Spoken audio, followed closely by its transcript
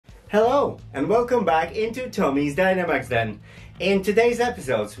Hello and welcome back into Tommy's Dynamax then. In today's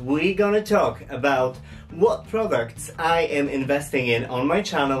episodes we're gonna talk about what products I am investing in on my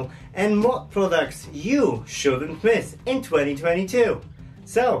channel and what products you shouldn't miss in 2022.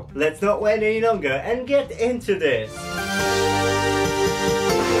 So let's not wait any longer and get into this.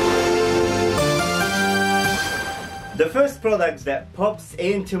 The first product that pops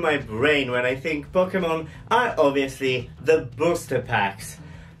into my brain when I think Pokemon are obviously the booster packs.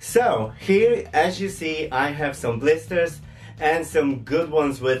 So here, as you see, I have some blisters and some good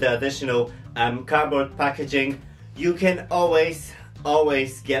ones with additional cardboard packaging. You can always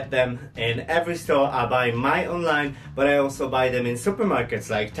get them in every store. I buy mine online, but I also buy them in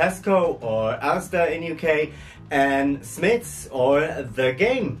supermarkets like Tesco or Asda in UK and Smith's or The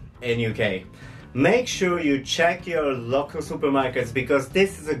Game in UK. Make sure you check your local supermarkets because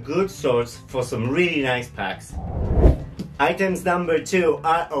this is a good source for some really nice packs. Items number 2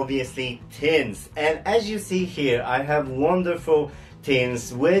 are obviously tins, and as you see here I have wonderful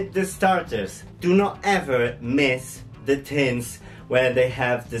tins with the starters. Do not ever miss the tins where they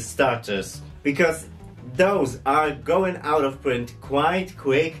have the starters because those are going out of print quite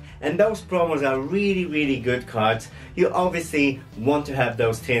quick and those promos are really good cards. You obviously want to have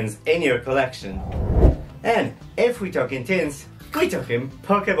those tins in your collection. And if we talking tins, we talking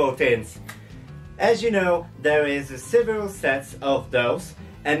Pokeball tins. As you know, there is several sets of those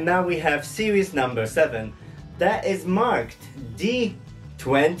and now we have series number 7 that is marked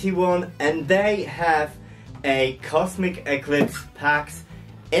D21 and they have a Cosmic Eclipse packs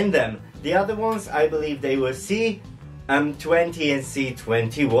in them. The other ones, I believe they were C20 and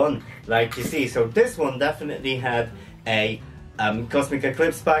C21, like you see. So this one definitely had a Cosmic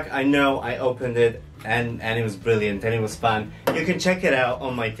Eclipse pack. I know, I opened it and it was brilliant and it was fun. You can check it out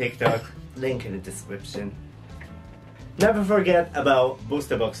on my TikTok, link in the description. Never forget about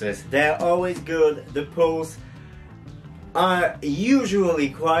booster boxes. They're always good. The pulls are usually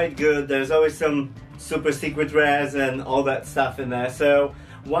quite good. There's always some super secret rares and all that stuff in there. So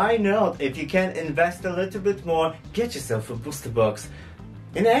why not, if you can invest a little bit more, get yourself a booster box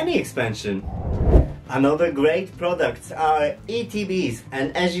in any expansion. Another great products are ETBs,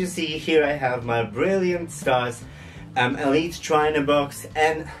 and as you see here I have my Brilliant Stars Elite Trainer box,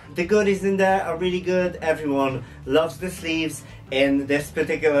 and the goodies in there are really good. Everyone loves the sleeves in this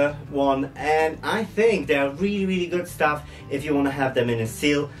particular one, and I think they're really good stuff if you want to have them in a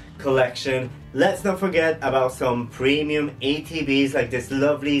seal collection. Let's not forget about some premium ETBs like this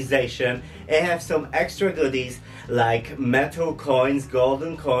lovely Zacian. It has some extra goodies like metal coins,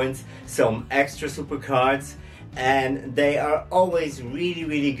 golden coins, some extra super cards, and they are always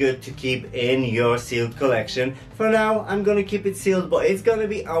really good to keep in your sealed collection. For now I'm gonna keep it sealed, but it's gonna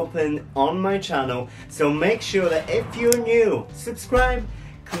be open on my channel, so make sure that if you're new, subscribe,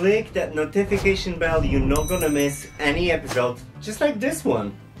 click that notification bell. You're not gonna miss any episode just like this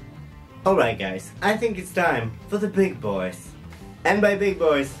one. Alright guys, I think it's time for the big boys. And by big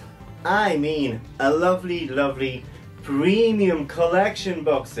boys, I mean a lovely premium collection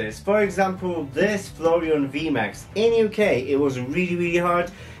boxes. For example, this Flareon VMAX. In UK, it was really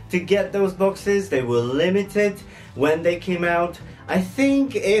hard to get those boxes. They were limited when they came out. I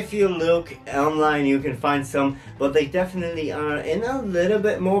think if you look online you can find some, but they definitely are in a little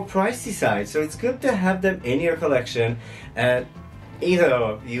bit more pricey side. So it's good to have them in your collection.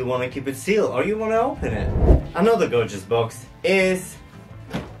 Either you want to keep it sealed or you want to open it. Another gorgeous box is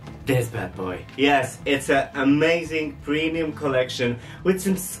this bad boy. Yes, it's an amazing premium collection with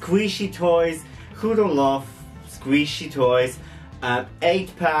some squishy toys. Who don't love squishy toys?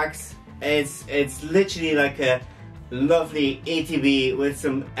 8 packs. It's literally like a lovely ETB with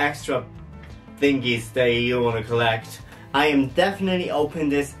some extra thingies that you want to collect. I am definitely opening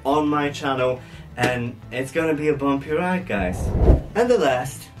this on my channel and it's gonna be a bumpy ride, guys. And the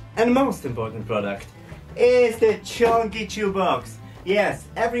last and most important product is the Chunky Chew box. Yes,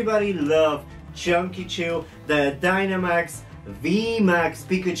 everybody loves Chunky Chew. The Dynamax VMAX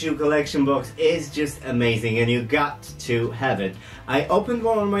Pikachu collection box is just amazing and you got to have it. I opened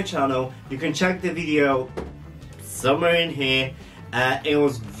one on my channel. You can check the video somewhere in here. It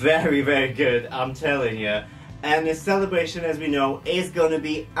was very good, I'm telling you. And the celebration, as we know, is gonna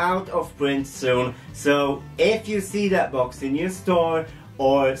be out of print soon. So if you see that box in your store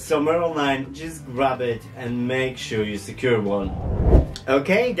or somewhere online, just grab it and make sure you secure one.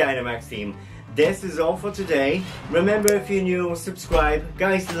 Okay, Dynamax team, this is all for today. Remember, if you're new, subscribe.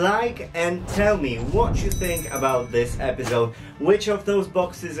 Guys, like and tell me what you think about this episode. Which of those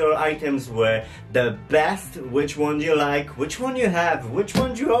boxes or items were the best? Which one do you like? Which one you have? Which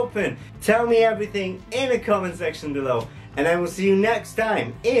one do you open? Tell me everything in the comment section below. And I will see you next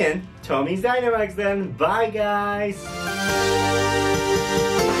time in Tommy's Dynamax then. Bye guys!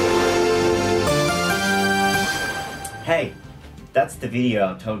 Hey, that's the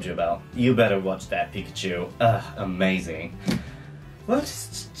video I told you about. You better watch that, Pikachu. Amazing. Well,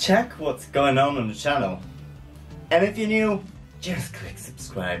 just check what's going on the channel. And if you're new, just click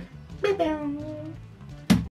subscribe. Bye-bye.